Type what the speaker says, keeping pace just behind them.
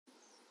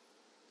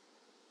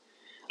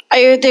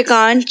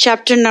Ayodhya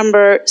chapter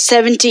number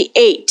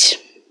 78.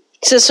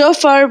 So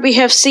far we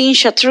have seen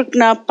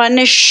Shatrughna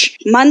punish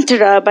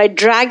Manthara by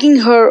dragging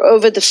her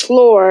over the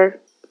floor.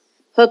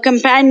 Her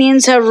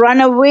companions have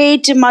run away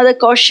to Mother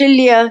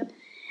Kaushalya,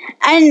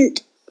 and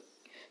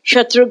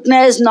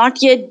Shatrughna is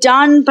not yet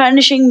done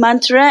punishing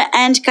Manthara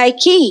and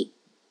Kaikeyi.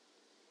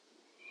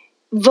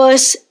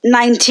 Verse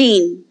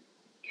 19.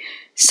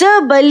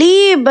 Sa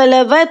bali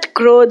balavat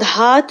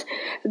krodhat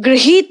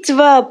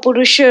grihitva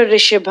purusha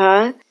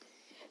rishabha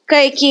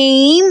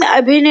Kaikeyim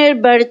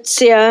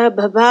abhinirbartsya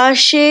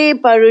bhabashe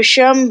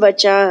parusham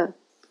vacha.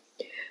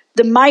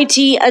 The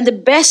mighty and the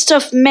best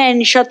of men,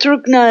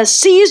 Shatrughna,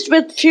 seized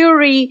with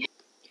fury,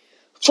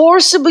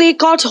 forcibly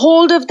caught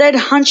hold of that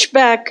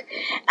hunchback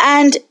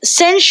and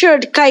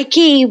censured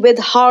Kaikeyi with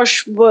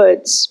harsh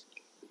words.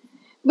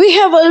 We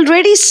have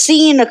already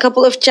seen a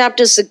couple of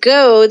chapters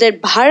ago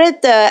that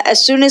Bharatha,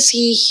 as soon as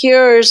he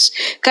hears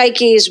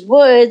Kaikeyi's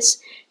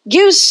words,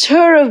 gives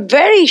her a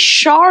very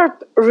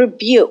sharp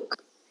rebuke.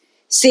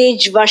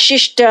 Sage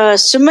Vashishta,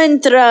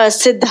 Sumantra,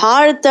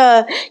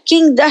 Siddhartha,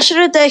 King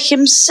Dasharatha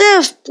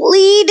himself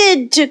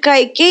pleaded to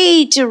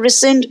Kaikeyi to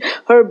rescind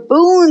her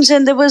boons,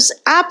 and there was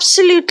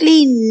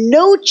absolutely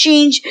no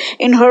change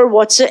in her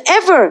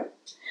whatsoever.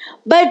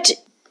 But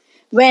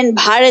when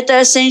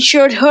Bharata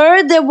censured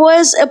her, there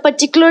was a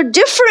particular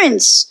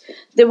difference.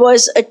 There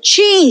was a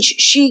change.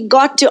 She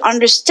got to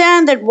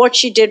understand that what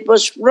she did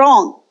was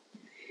wrong.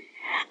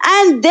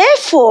 And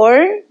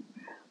therefore,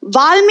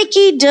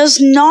 Valmiki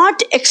does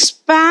not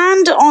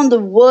expand on the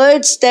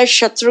words that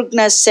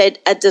Shatrughna said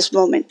at this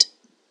moment,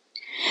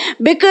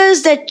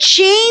 because that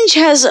change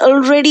has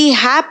already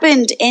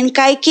happened in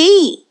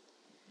Kaikeyi.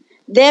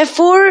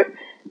 Therefore,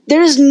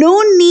 there is no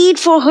need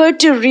for her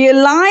to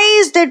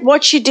realize that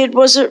what she did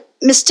was a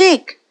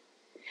mistake.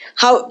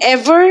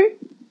 However,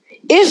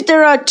 if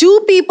there are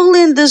two people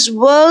in this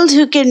world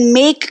who can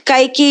make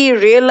Kaikeyi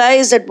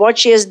realize that what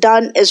she has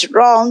done is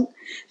wrong,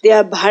 they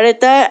are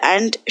Bharata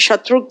and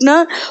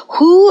Shatrughna,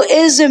 who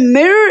is a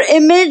mirror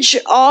image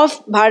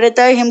of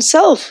Bharata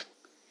himself.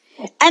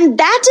 And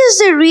that is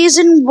the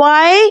reason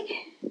why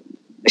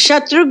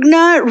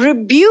Shatrughna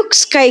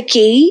rebukes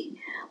Kaikeyi.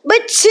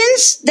 But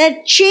since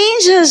that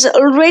change has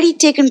already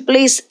taken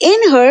place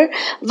in her,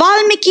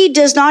 Valmiki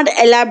does not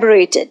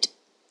elaborate it.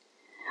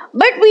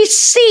 But we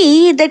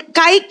see that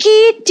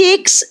Kaikeyi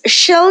takes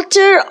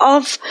shelter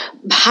of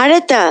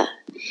Bharata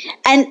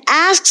and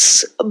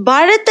asks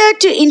Bharata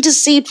to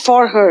intercede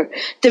for her.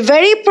 The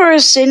very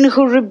person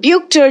who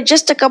rebuked her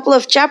just a couple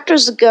of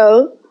chapters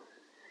ago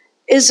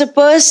is a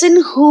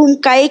person whom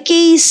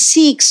Kaikeyi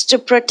seeks to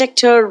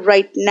protect her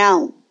right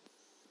now.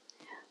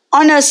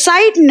 On a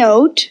side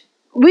note,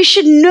 we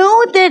should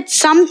know that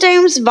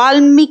sometimes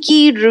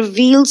Valmiki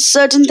reveals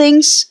certain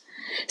things.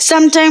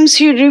 Sometimes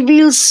he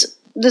reveals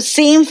the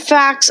same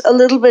facts a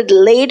little bit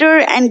later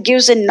and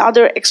gives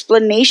another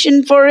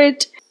explanation for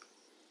it.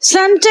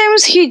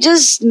 Sometimes he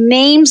just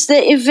names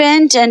the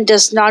event and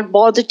does not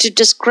bother to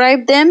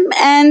describe them,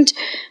 and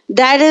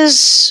that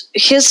is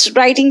his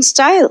writing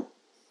style.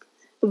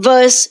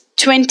 Verse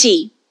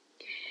 20.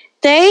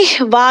 Te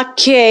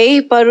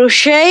vakyai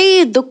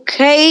parushai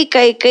dukkhai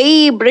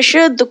Kaikeyi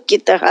brisha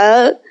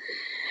dukkitaha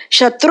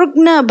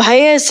Shatrughna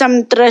bhaya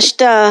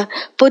samtrashta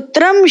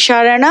putram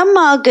sharanam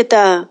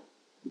agata.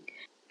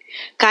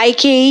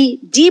 Kaikeyi,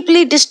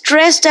 deeply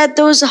distressed at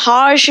those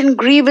harsh and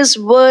grievous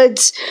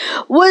words,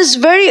 was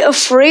very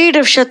afraid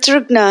of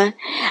Shatrughna,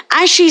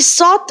 and she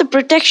sought the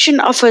protection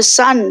of her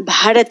son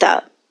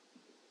Bharata.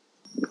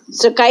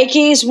 So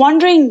Kaikeyi is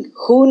wondering,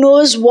 who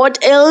knows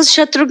what else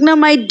Shatrughna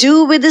might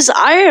do with his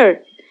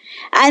ire?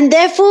 And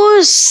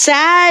therefore,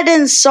 sad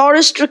and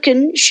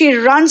sorrow-stricken, she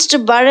runs to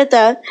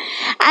Bharata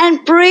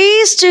and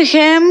prays to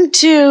him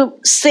to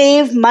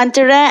save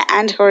Manthara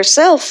and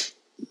herself.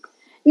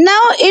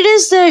 Now, it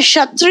is the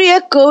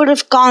Kshatriya code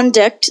of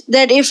conduct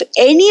that if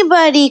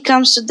anybody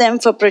comes to them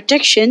for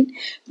protection,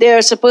 they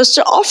are supposed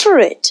to offer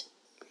it.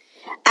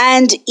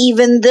 And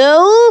even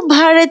though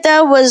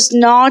Bharata was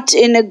not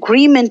in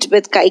agreement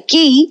with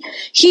Kaikeyi,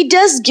 he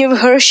does give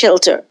her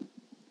shelter.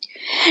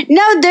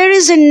 Now, there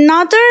is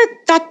another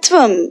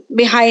tattvam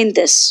behind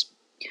this.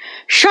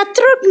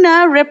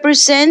 Shatrughna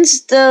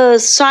represents the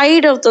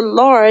side of the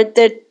Lord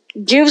that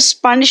gives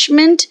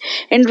punishment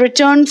in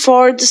return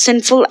for the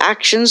sinful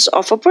actions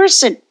of a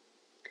person.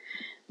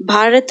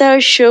 Bharata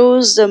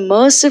shows the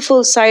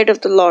merciful side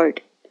of the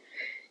Lord.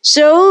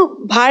 So,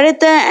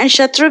 Bharata and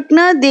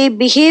Shatrughna, they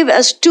behave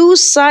as two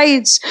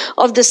sides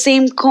of the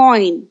same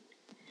coin.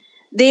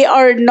 They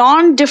are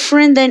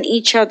non-different than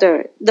each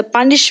other. The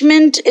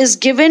punishment is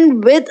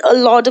given with a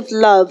lot of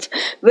love,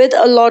 with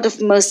a lot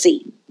of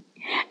mercy.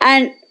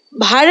 And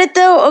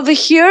Bharata over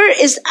here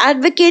is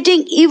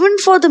advocating even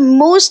for the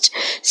most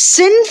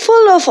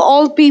sinful of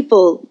all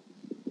people.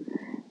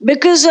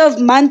 Because of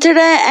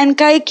Manthara and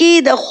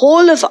Kaikeyi, the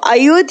whole of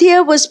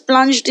Ayodhya was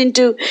plunged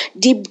into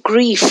deep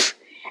grief.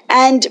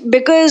 And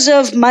because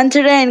of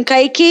Manthara and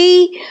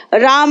Kaikeyi,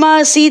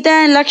 Rama, Sita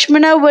and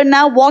Lakshmana were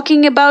now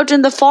walking about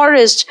in the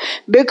forest.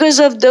 Because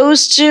of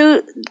those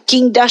two,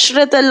 King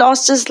Dashratha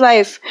lost his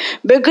life.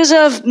 Because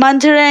of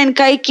Manthara and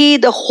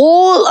Kaikeyi, the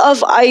whole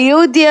of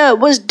Ayodhya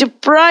was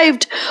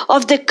deprived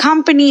of the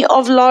company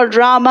of Lord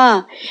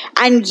Rama.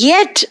 And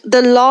yet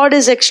the Lord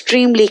is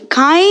extremely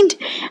kind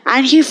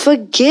and he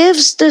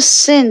forgives the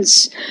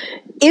sins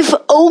if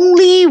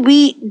only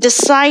we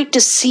decide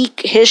to seek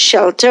his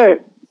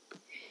shelter.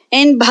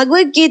 In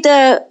Bhagavad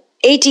Gita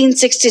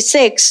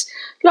 1866,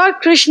 Lord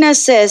Krishna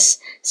says,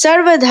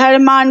 Sarva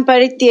dharman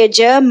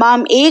parityaja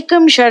mam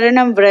ekam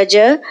sharanam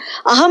vraja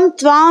aham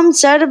tvam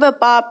sarva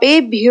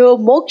papebhyo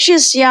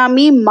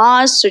mokshasyami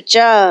ma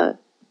sucha.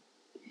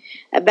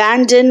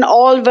 Abandon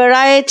all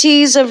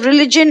varieties of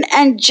religion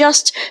and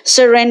just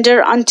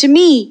surrender unto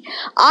me.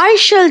 I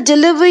shall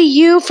deliver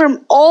you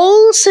from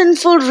all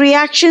sinful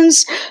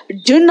reactions.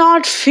 Do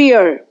not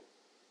fear.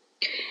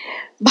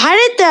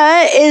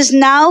 Bharatha is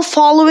now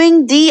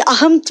following the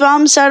Aham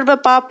Tvam Sarva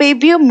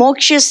Papebhyo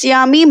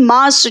Mokshasyami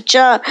Ma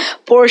Sucha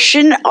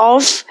portion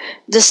of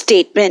the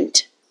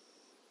statement.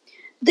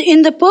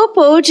 In the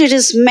purport, it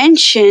is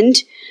mentioned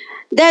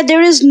that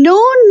there is no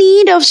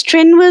need of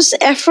strenuous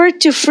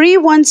effort to free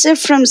oneself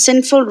from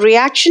sinful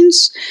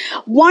reactions.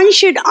 One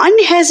should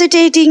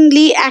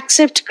unhesitatingly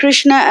accept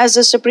Krishna as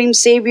the supreme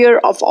savior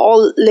of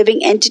all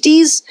living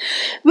entities.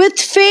 With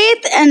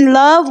faith and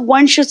love,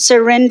 one should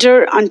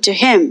surrender unto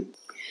him.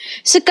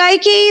 So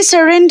Kaikeyi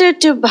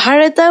surrendered to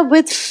Bharata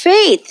with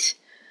faith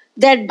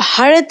that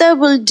Bharata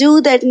will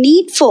do that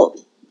needful.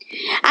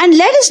 And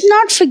let us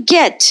not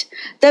forget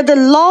that the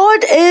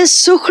Lord is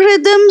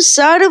Suhridam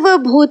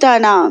Sarva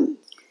Bhutanam.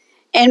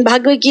 In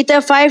Bhagavad Gita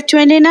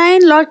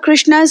 5.29, Lord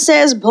Krishna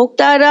says,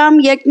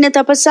 Bhoktaram Yajna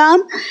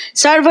Tapasam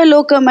Sarva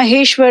Loka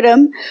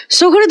Maheshwaram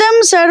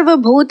Suhridam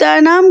Sarva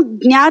Bhutanam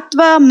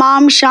Jnatva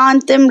Mam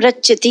Shantim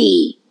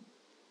Rachyati.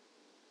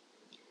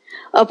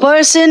 A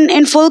person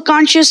in full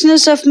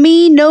consciousness of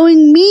me,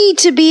 knowing me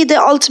to be the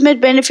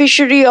ultimate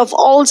beneficiary of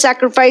all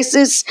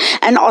sacrifices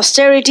and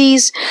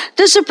austerities,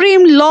 the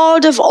supreme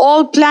lord of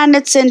all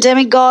planets and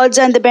demigods,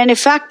 and the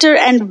benefactor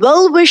and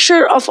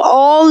well-wisher of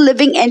all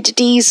living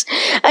entities,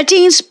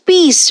 attains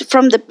peace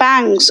from the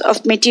pangs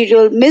of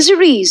material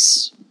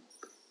miseries.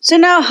 So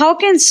now, how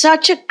can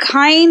such a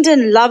kind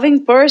and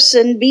loving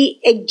person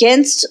be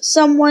against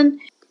someone?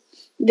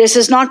 This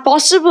is not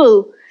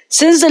possible.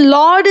 Since the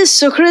Lord is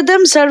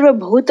Suhridam Sarva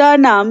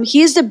Bhutanam,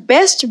 he is the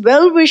best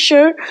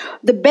well-wisher,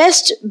 the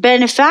best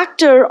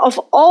benefactor of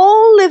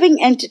all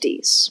living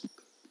entities.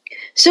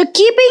 So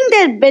keeping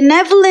that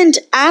benevolent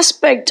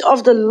aspect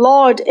of the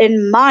Lord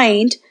in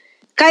mind,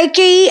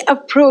 Kaikeyi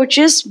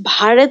approaches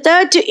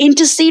Bharata to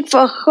intercede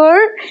for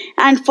her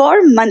and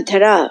for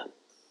Manthara.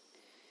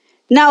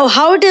 Now,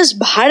 how does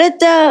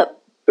Bharata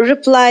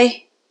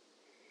reply?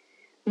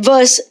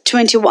 Verse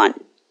 21.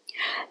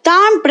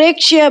 Tam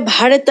prekshya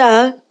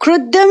Bharata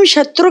kruddam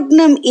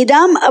Shatrughna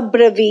idam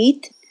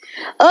abravit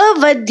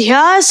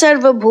avadhya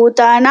sarva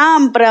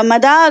bhutanam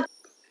pramada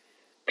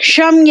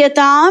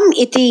kshamyatam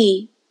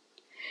iti.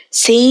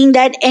 Seeing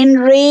that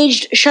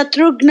enraged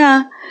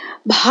Shatrughna,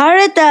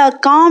 Bharata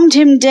calmed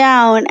him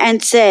down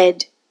and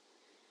said,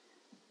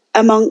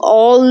 among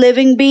all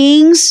living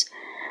beings,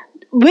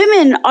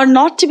 women are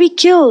not to be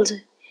killed.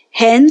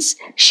 Hence,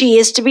 she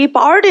is to be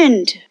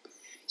pardoned.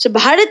 So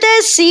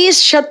Bharata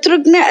sees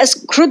Shatrughna as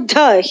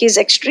kruddha. He is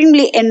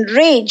extremely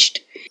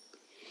enraged.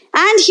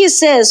 And he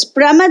says,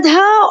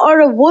 Pramadha, or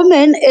a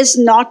woman, is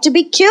not to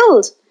be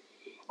killed.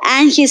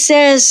 And he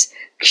says,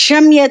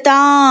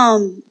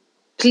 Kshamyatam,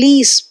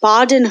 please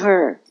pardon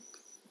her.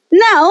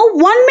 Now,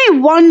 one may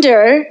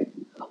wonder,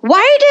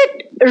 why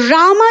did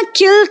Rama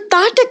kill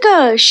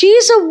Tataka? She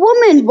is a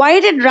woman.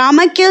 Why did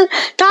Rama kill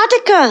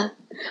Tataka?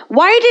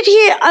 Why did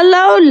he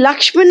allow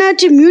Lakshmana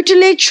to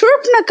mutilate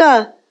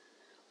Shurpanaka?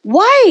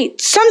 Why?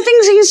 Something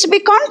seems to be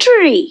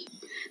contrary.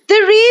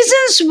 The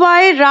reasons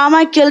why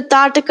Rama killed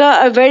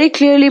Tataka are very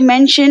clearly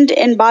mentioned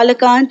in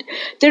Balakand.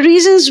 The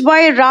reasons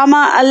why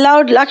Rama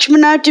allowed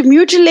Lakshmana to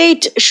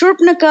mutilate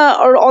Shurpanaka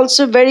are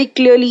also very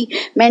clearly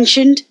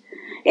mentioned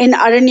in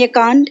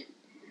Aranyakand.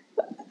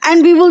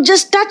 And we will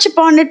just touch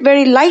upon it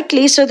very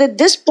lightly so that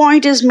this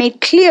point is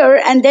made clear,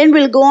 and then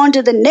we'll go on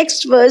to the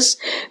next verse,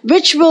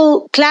 which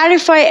will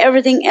clarify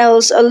everything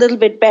else a little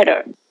bit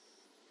better.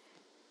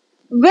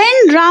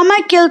 When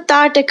Rama killed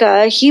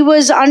Tataka, he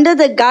was under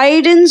the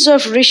guidance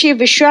of Rishi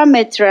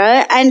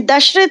Vishwamitra, and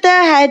Dashratha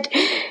had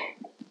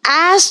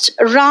asked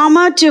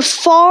Rama to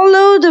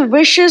follow the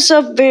wishes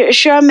of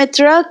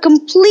Vishwamitra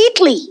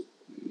completely.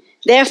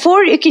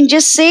 Therefore, you can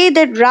just say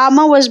that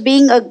Rama was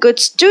being a good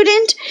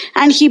student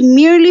and he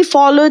merely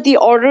followed the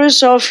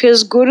orders of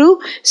his guru,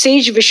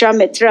 sage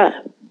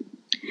Vishwamitra.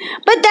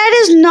 But that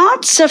is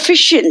not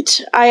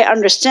sufficient, I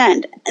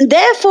understand. And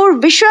therefore,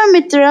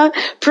 Vishwamitra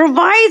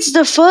provides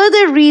the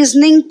further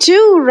reasoning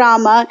to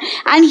Rama,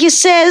 and he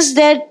says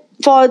that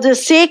for the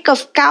sake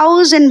of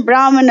cows and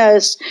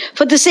brahmanas,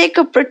 for the sake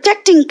of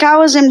protecting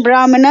cows and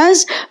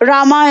brahmanas,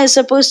 Rama is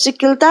supposed to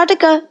kill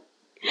Tataka.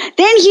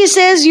 Then he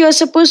says you are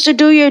supposed to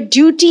do your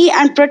duty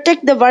and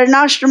protect the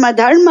Varnashrama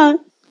Dharma.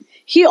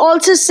 He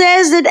also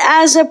says that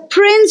as a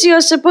prince,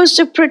 you're supposed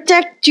to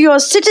protect your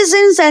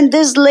citizens, and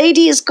this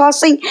lady is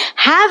causing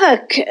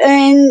havoc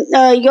in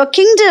your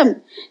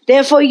kingdom.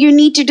 Therefore, you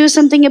need to do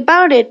something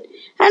about it.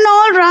 And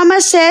all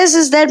Rama says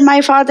is that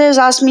my father has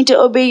asked me to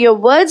obey your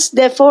words,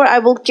 therefore I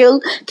will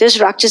kill this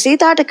Rakshasi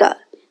Tataka.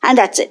 And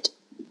that's it.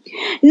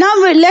 Now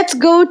let's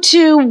go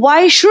to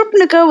why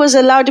Shatrughna was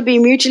allowed to be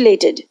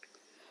mutilated.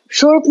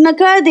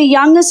 Shatrughna, the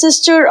younger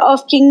sister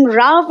of King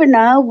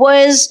Ravana,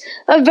 was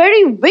a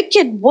very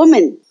wicked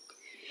woman.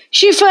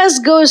 She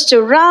first goes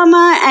to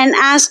Rama and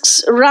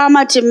asks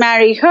Rama to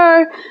marry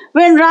her.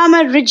 When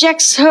Rama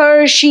rejects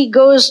her, she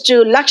goes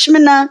to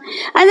Lakshmana,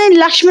 and then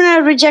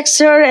Lakshmana rejects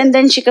her, and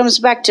then she comes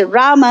back to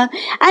Rama.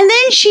 And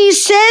then she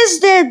says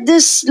that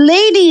this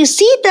lady,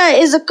 Sita,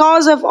 is the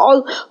cause of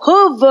all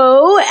her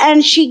woe,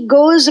 and she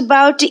goes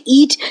about to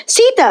eat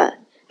Sita.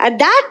 At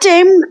that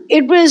time,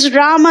 it was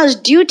Rama's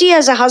duty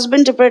as a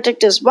husband to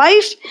protect his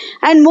wife,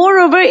 and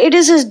moreover, it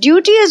is his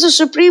duty as a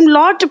supreme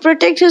lord to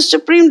protect his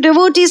supreme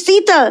devotee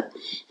Sita.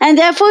 And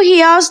therefore,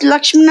 he asked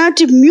Lakshmana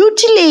to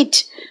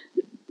mutilate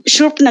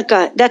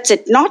Shatrughna. That's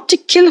it, not to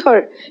kill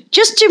her,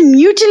 just to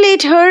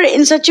mutilate her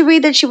in such a way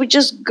that she would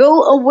just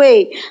go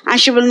away and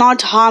she will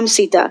not harm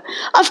Sita.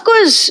 Of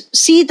course,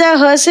 Sita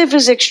herself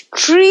is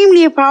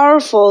extremely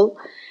powerful,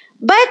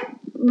 but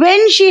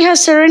when she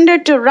has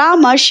surrendered to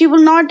Rama, she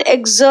will not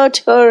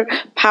exert her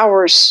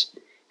powers.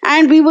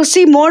 And we will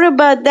see more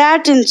about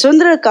that in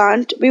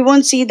Sundarakand. We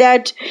won't see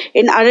that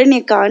in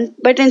Aranyakand.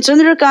 But in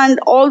Sundarakand,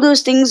 all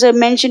those things are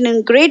mentioned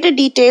in greater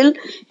detail,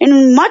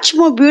 in much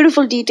more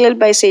beautiful detail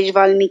by Sage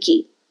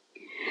Valmiki.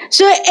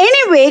 So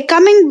anyway,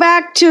 coming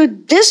back to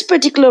this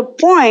particular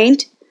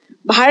point,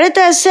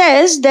 Bharata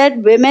says that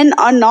women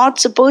are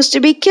not supposed to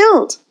be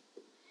killed.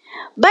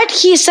 But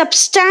he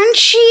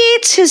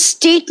substantiates his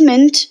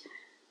statement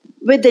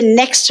with the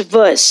next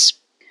verse.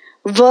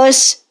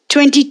 Verse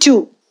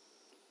 22.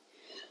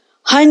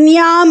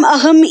 Hanyam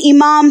aham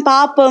imam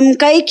papam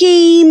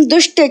kaikeyim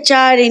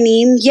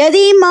dushtacharinim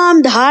yadi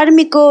mam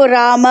dharmiko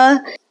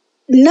Rama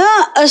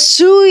na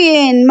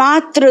asuyen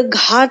matra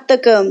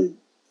ghatakam.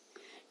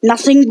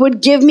 Nothing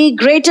would give me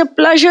greater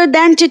pleasure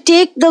than to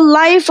take the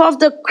life of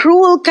the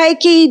cruel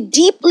Kaikeyi,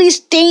 deeply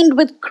stained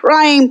with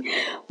crime,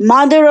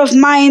 mother of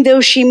mine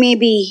though she may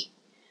be.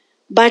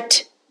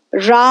 But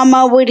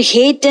Rama would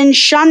hate and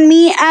shun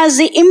me as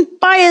the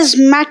impious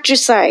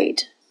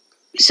matricide.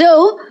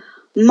 So,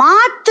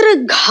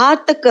 matra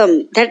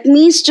ghatakam, that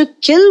means to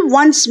kill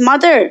one's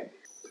mother.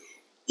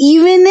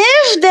 Even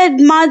if that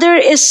mother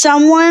is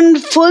someone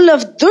full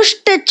of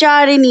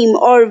dushtacharinim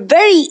or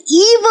very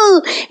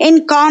evil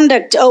in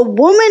conduct, a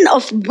woman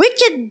of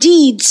wicked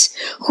deeds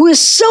who is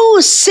so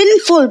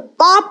sinful,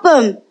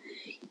 papam,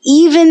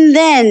 even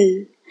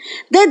then,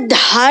 the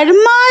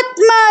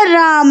dharmatma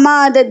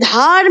Rama, the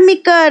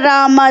dharmika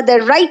Rama, the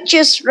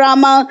righteous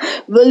Rama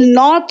will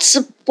not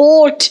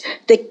support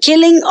the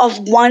killing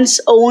of one's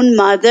own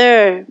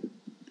mother.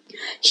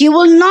 He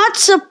will not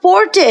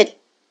support it.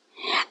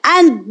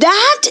 And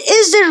that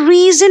is the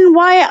reason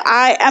why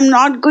I am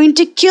not going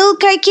to kill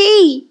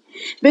Kaikeyi,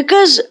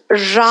 because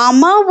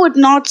Rama would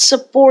not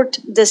support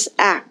this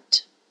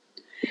act.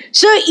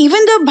 So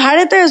even though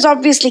Bharata is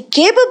obviously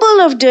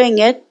capable of doing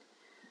it,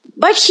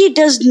 but he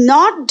does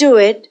not do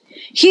it,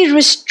 he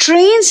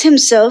restrains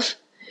himself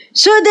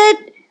so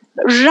that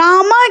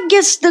Rama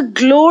gets the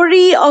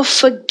glory of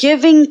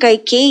forgiving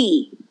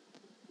Kaikeyi.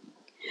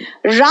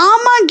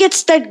 Rama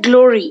gets that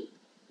glory.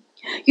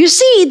 You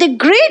see, the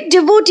great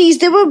devotees,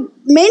 there were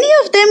many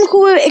of them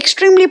who were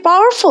extremely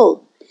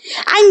powerful.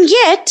 And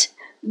yet,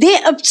 they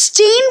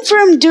abstain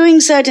from doing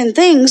certain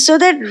things so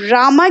that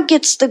Rama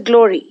gets the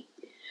glory.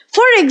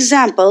 For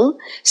example,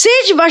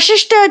 Sage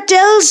Vashishta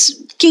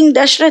tells King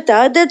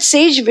Dashratha that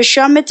Sage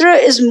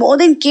Vishwamitra is more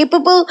than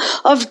capable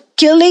of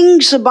killing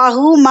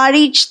Subahu,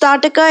 Marich,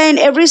 Tataka and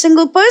every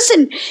single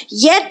person.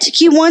 Yet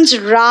he wants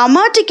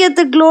Rama to get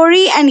the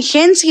glory, and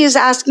hence he is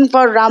asking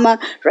for Rama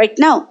right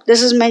now.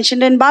 This is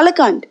mentioned in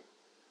Balakand.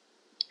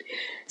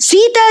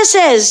 Sita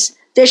says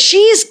that she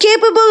is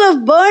capable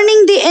of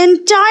burning the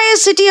entire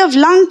city of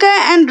Lanka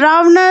and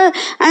Ravana,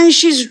 and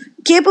she's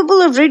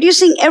capable of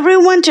reducing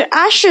everyone to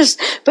ashes,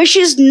 but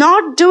she's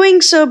not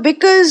doing so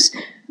because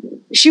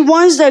she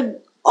wants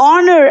the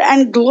honor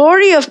and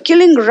glory of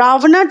killing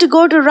Ravana to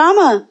go to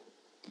Rama.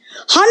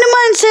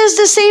 Hanuman says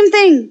the same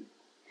thing.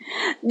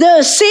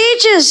 The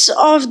sages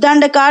of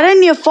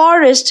Dandakaranya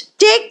forest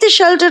take the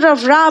shelter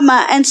of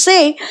Rama and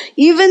say,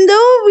 even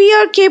though we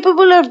are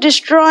capable of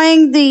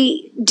destroying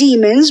the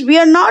demons, we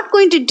are not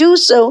going to do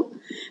so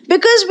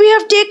because we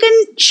have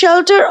taken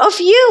shelter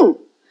of you.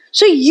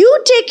 So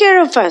you take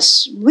care of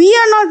us. We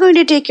are not going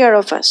to take care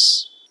of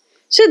us.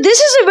 So this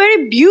is a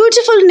very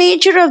beautiful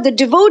nature of the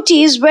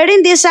devotees,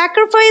 wherein they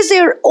sacrifice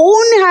their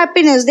own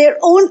happiness, their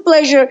own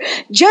pleasure,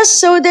 just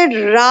so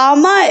that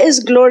Rama is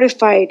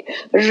glorified.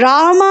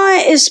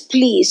 Rama is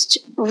pleased.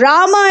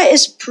 Rama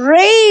is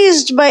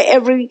praised by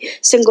every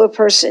single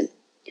person.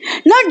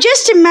 Now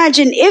just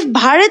imagine if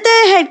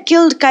Bharata had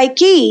killed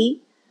Kaikeyi,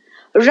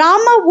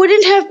 Rama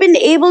wouldn't have been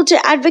able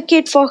to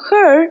advocate for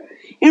her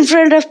in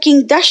front of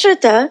King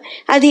Dashratha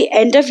at the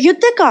end of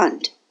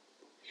Yuddhakand.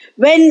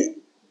 When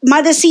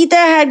Mother Sita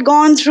had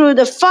gone through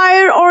the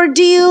fire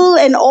ordeal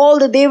and all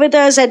the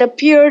devatas had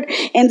appeared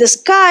in the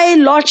sky,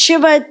 Lord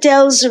Shiva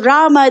tells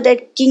Rama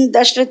that King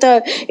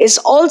Dashratha is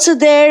also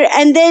there,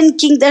 and then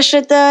King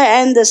Dashratha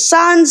and the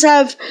sons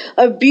have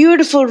a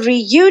beautiful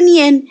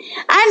reunion,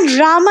 and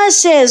Rama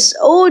says,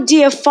 "Oh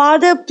dear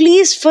father,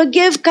 please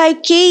forgive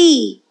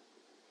Kaikeyi."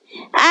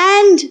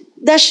 And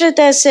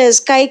Dashratha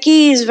says,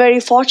 "Kaikeyi is very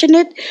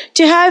fortunate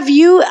to have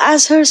you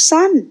as her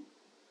son."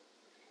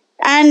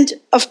 And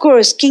of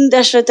course, King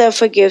Dashratha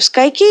forgives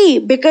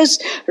Kaikeyi because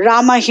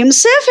Rama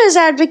himself has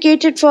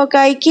advocated for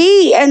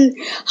Kaikeyi. And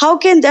how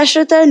can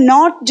Dashratha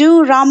not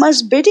do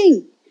Rama's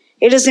bidding?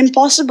 It is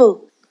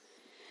impossible.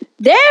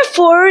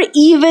 Therefore,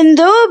 even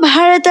though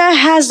Bharata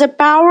has the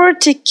power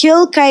to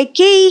kill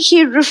Kaikeyi,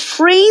 he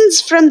refrains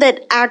from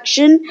that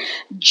action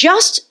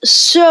just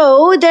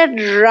so that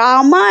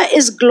Rama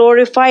is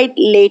glorified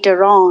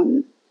later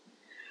on.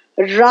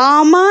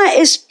 Rama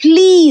is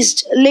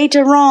pleased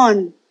later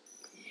on.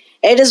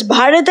 It is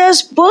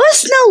Bharata's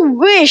personal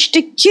wish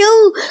to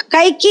kill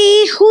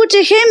Kaikeyi, who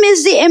to him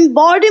is the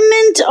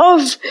embodiment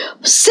of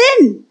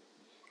sin.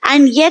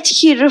 And yet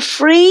he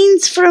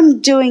refrains from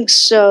doing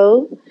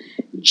so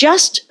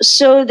just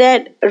so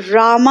that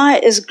Rama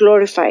is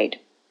glorified.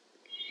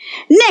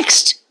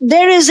 Next,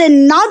 there is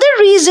another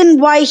reason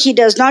why he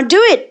does not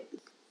do it.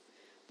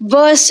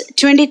 Verse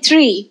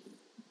 23.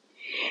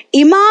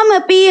 Imam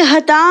api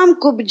hatam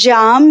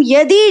kubjam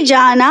yadi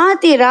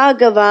janati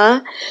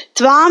raghava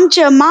tvam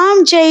cha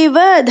mam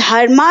chaiva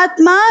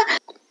dharmatma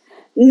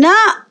na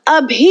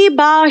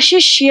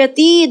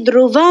abhibhashishyati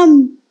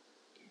dhruvam.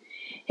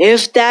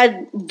 If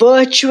that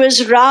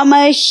virtuous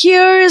Rama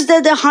hears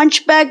that the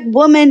hunchback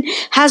woman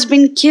has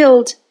been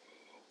killed,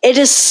 it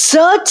is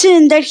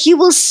certain that he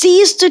will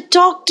cease to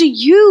talk to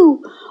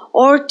you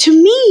or to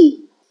me.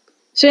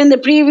 So in the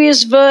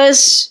previous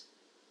verse,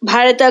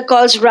 Bharata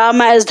calls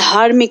Rama as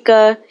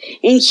Dharmika.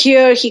 In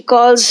here, he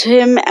calls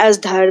him as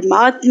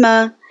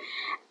Dharmatma.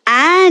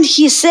 And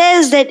he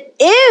says that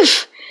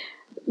if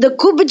the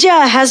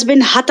Kubja has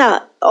been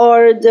hata,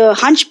 or the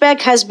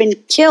hunchback has been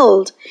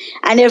killed,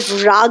 and if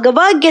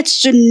Raghava gets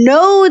to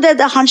know that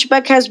the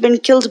hunchback has been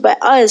killed by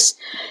us,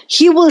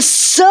 he will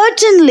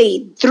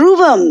certainly,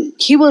 Dhruvam,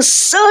 he will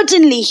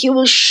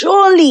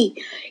surely,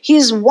 he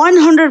is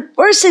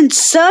 100%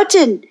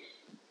 certain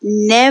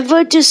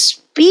never to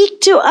speak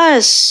to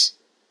us.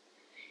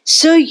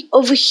 So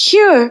over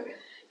here,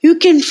 you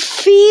can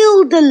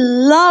feel the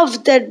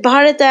love that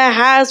Bharata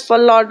has for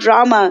Lord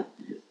Rama.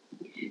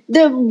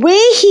 The way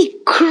he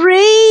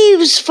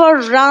craves for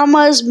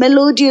Rama's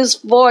melodious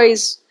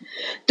voice,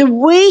 the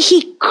way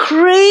he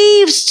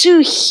craves to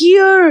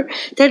hear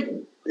that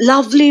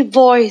lovely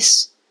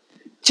voice.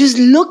 Just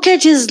look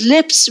at his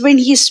lips when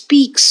he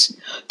speaks,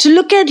 to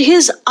look at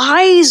his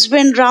eyes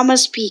when Rama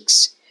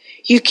speaks.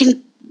 You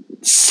can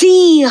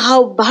see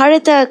how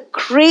Bharata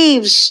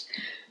craves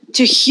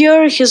to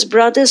hear his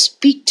brother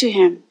speak to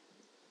him.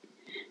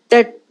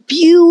 That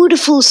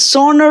beautiful,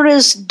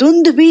 sonorous,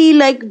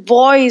 Dundbi-like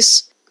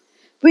voice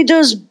with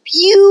those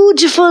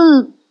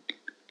beautiful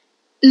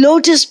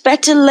lotus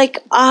petal-like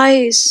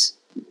eyes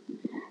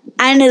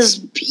and his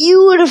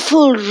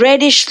beautiful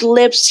reddish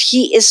lips.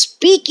 He is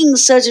speaking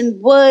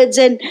certain words,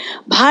 and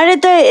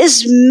Bharata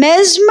is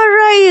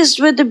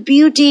mesmerized with the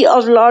beauty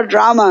of Lord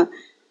Rama.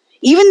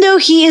 Even though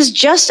he is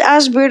just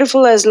as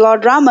beautiful as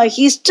Lord Rama,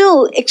 he is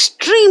still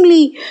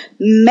extremely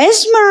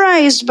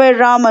mesmerized by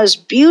Rama's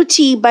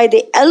beauty, by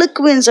the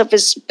eloquence of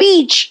his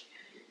speech,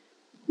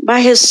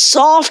 by his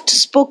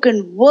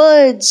soft-spoken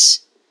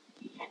words.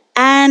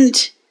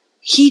 And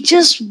he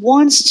just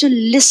wants to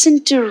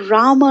listen to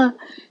Rama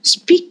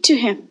speak to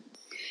him.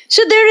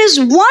 So there is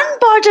one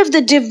part of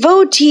the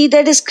devotee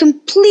that is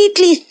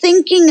completely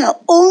thinking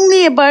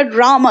only about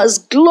Rama's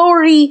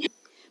glory,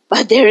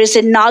 but there is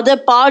another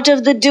part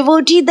of the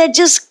devotee that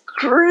just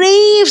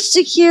craves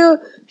to hear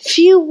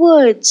few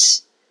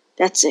words.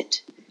 That's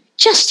it.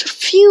 Just a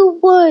few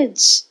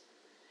words.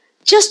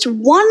 Just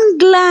one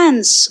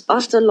glance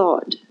of the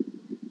Lord.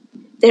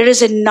 There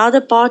is another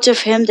part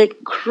of him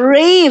that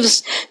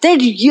craves,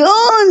 that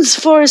yearns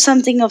for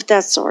something of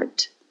that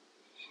sort.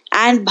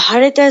 And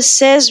Bharata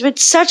says with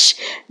such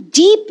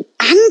deep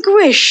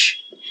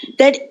anguish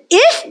that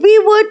if we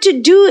were to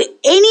do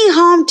any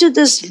harm to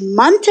this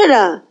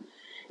Manthara,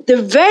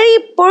 the very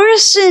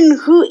person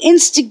who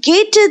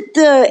instigated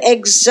the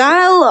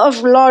exile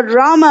of Lord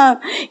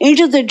Rama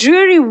into the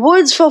dreary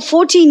woods for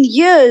 14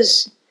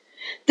 years,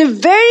 the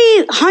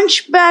very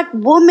hunchback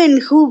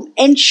woman who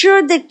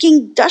ensured that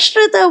King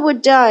Dashratha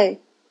would die,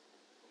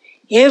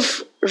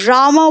 if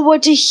Rama were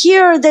to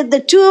hear that the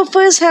two of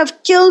us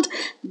have killed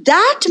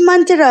that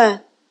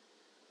Manthara,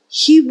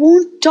 he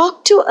won't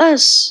talk to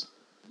us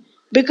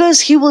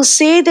because he will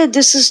say that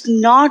this is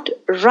not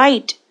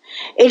right.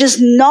 It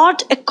is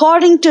not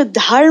according to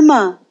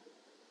dharma.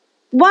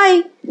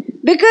 Why?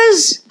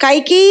 Because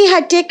Kaikeyi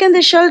had taken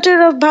the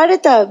shelter of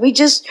Bharata. We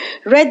just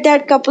read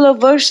that couple of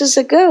verses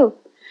ago.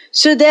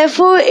 So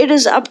therefore, it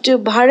is up to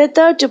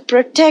Bharata to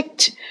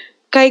protect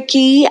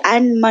Kaikeyi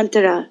and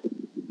Manthara.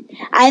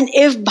 And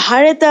if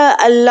Bharata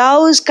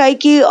allows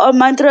Kaikeyi or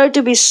Manthara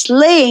to be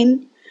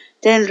slain,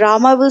 then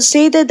Rama will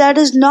say that that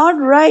is not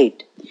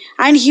right.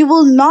 And he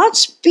will not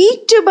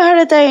speak to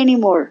Bharata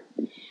anymore.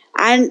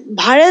 And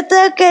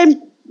Bharata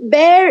can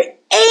bear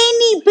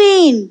any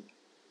pain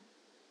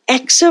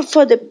except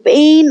for the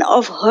pain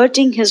of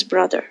hurting his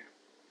brother.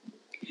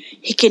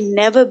 He can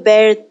never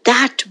bear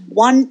that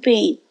one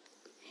pain.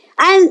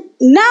 And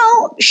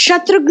now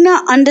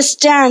Shatrughna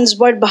understands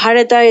what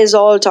Bharata is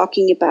all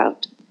talking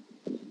about.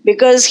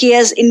 Because he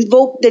has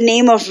invoked the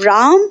name of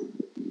Ram,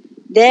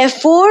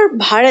 therefore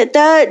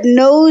Bharata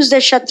knows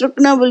that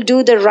Shatrughna will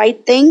do the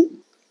right thing.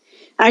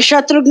 And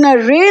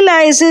Shatrughna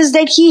realizes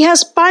that he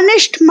has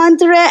punished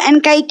Manthara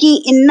and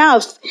Kaikeyi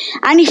enough.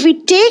 And if he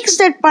takes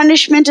that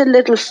punishment a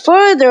little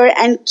further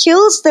and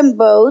kills them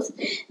both,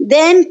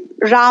 then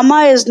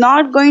Rama is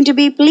not going to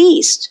be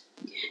pleased.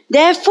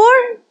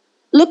 Therefore,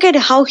 look at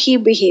how he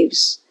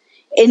behaves.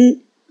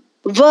 In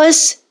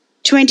verse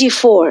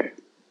 24.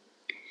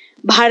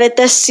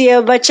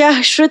 Bharatasya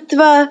vachah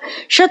shrutva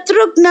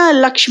Shatrughna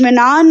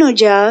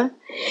Lakshmananuja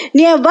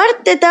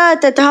Nyavartita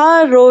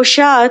tatha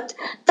roshat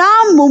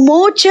tam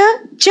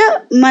mumocha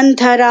cha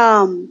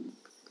Mantharam.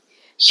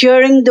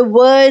 Hearing the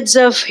words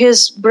of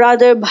his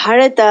brother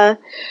Bharata,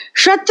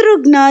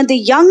 Shatrughna, the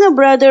younger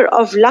brother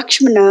of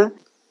Lakshmana,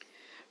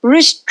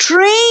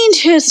 restrained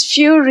his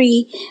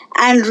fury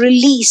and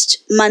released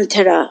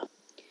Manthara.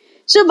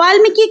 So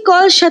Valmiki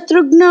calls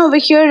Shatrughna over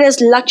here as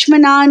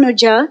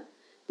Lakshmananuja,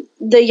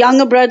 the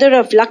younger brother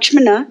of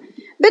Lakshmana,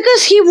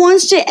 because he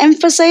wants to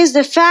emphasize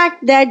the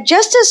fact that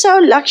just as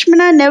how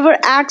Lakshmana never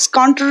acts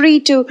contrary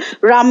to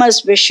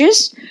Rama's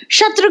wishes,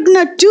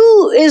 Shatrughna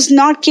too is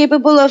not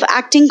capable of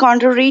acting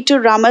contrary to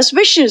Rama's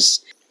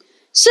wishes.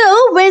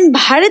 So when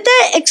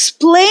Bharata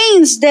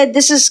explains that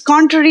this is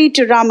contrary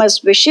to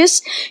Rama's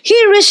wishes,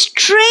 he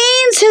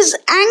restrains his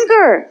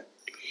anger.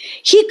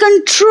 He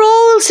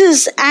controls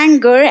his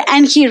anger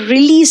and he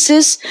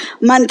releases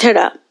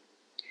Manthara.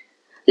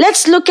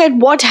 Let's look at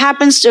what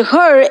happens to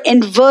her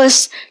in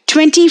verse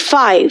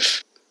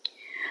 25.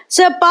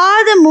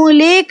 Sapada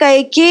mule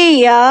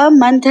kaikeya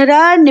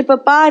Manthara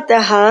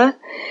nipapataha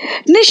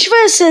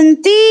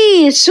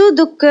nishvasanti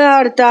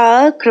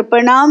sudukkarta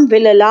kripanam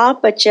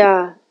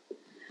vilalapacha.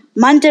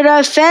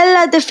 Manthara fell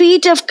at the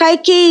feet of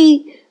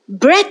Kaikeyi,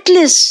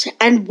 breathless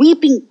and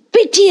weeping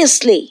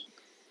piteously.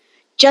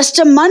 Just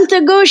a month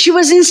ago, she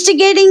was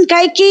instigating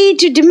Kaikeyi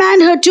to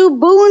demand her two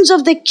boons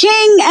of the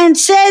king and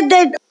said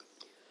that,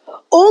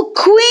 O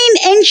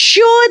queen,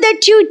 ensure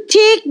that you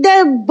take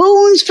the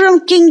boons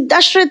from King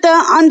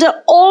Dashratha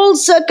under all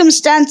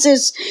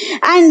circumstances.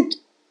 And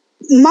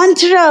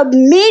Manthara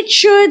made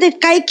sure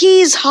that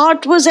Kaikeyi's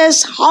heart was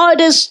as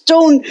hard as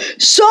stone,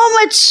 so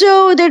much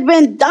so that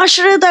when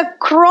Dashratha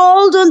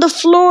crawled on the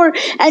floor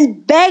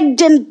and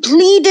begged and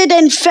pleaded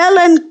and fell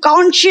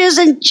unconscious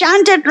and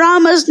chanted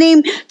Rama's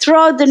name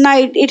throughout the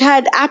night, it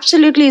had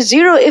absolutely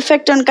zero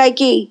effect on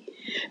Kaikeyi.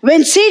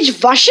 When sage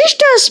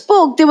Vashishta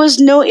spoke, there was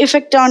no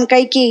effect on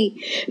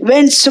Kaikeyi.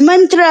 When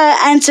Sumantra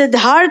and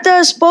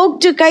Siddhartha spoke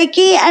to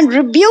Kaikeyi and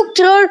rebuked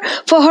her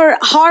for her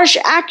harsh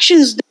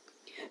actions,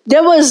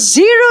 there was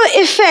zero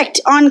effect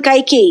on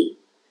Kaikeyi.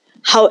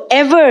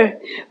 However,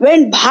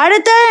 when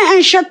Bharata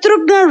and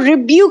Shatrughna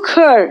rebuke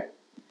her,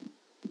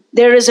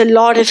 there is a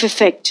lot of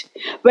effect.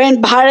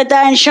 When Bharata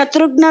and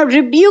Shatrughna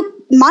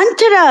rebuke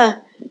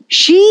Manthara,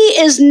 she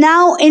is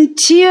now in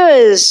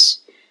tears.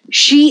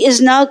 She is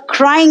now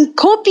crying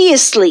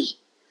copiously.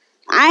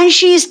 And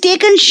she has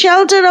taken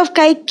shelter of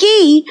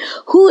Kaikeyi,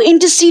 who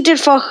interceded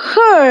for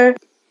her,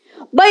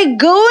 by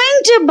going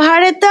to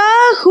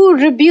Bharata, who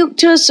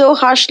rebuked her so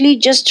harshly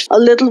just a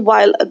little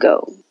while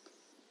ago.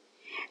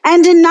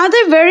 And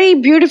another very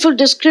beautiful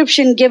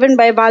description given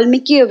by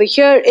Valmiki over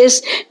here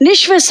is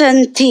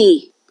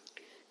Nishvasanti.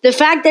 The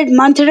fact that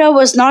Manthara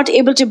was not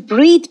able to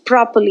breathe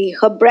properly.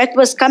 Her breath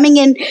was coming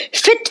in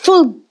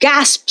fitful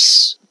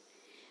gasps.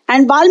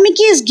 And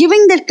Valmiki is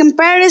giving that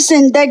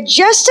comparison that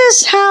just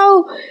as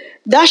how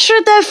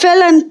Dashratha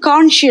fell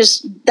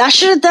unconscious,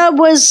 Dashratha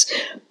was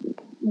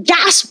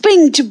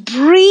gasping to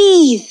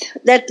breathe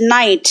that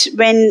night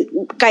when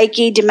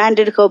Kaikeyi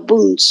demanded her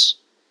boons.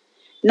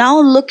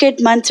 Now look at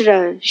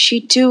Manthara.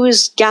 She too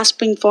is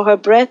gasping for her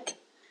breath.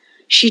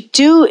 She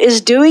too is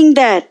doing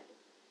that.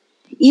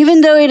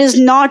 Even though it is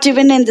not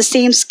even in the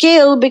same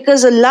scale,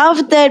 because the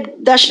love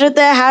that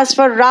Dashratha has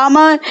for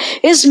Rama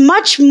is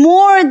much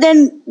more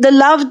than the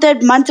love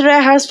that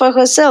Manthara has for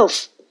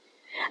herself.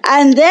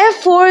 And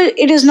therefore,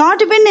 it is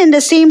not even in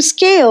the same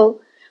scale,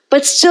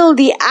 but still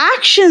the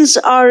actions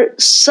are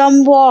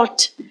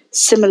somewhat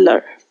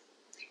similar.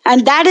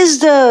 And that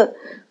is the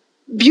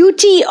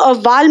beauty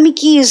of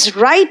Valmiki's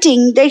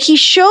writing, that he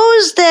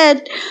shows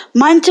that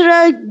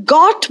Manthara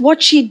got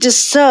what she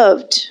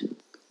deserved.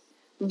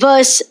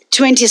 Verse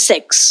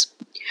 26.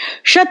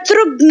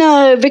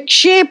 Shatrughna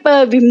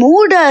vikshepa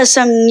vimuda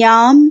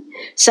sanyam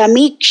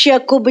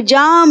samikshya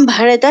kubjam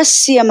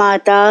bharatasya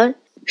mata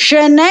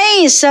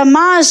Shanai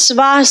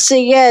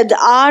samasvasayad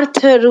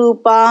artha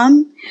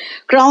rupam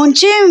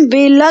kraunchim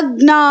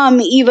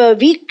vilagnam iva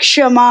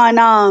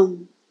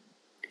vikshamanam.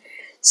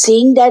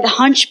 Seeing that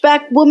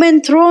hunchback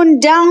woman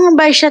thrown down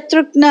by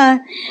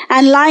Shatrughna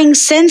and lying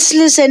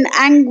senseless and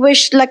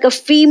anguished like a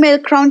female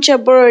crauncher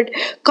bird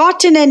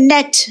caught in a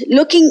net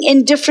looking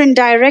in different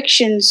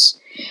directions,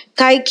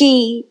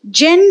 Kaikeyi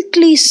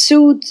gently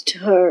soothed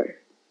her.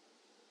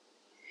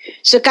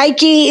 So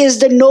Kaikeyi is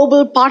the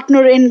noble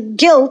partner in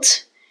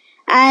guilt,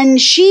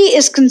 and she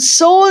is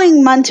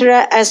consoling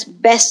Manthara as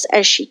best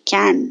as she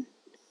can.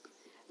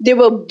 They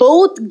were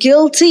both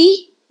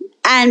guilty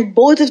and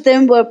both of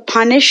them were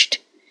punished.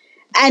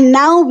 And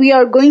now we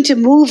are going to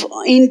move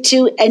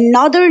into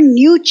another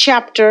new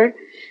chapter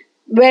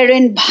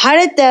wherein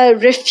Bharata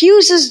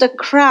refuses the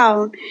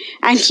crown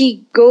and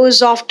he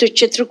goes off to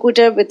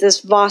Chitrakuta with his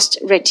vast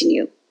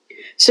retinue.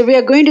 So we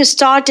are going to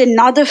start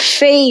another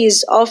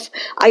phase of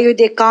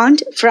Ayodhya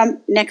Kand from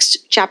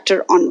next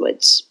chapter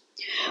onwards.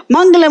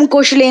 Mangalam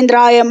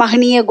Koshalendraya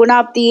Mahaniya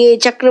Gunaptiye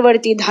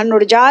Chakravarti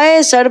Dhanurjaya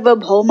Sarva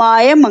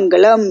Bhaumaya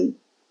Mangalam.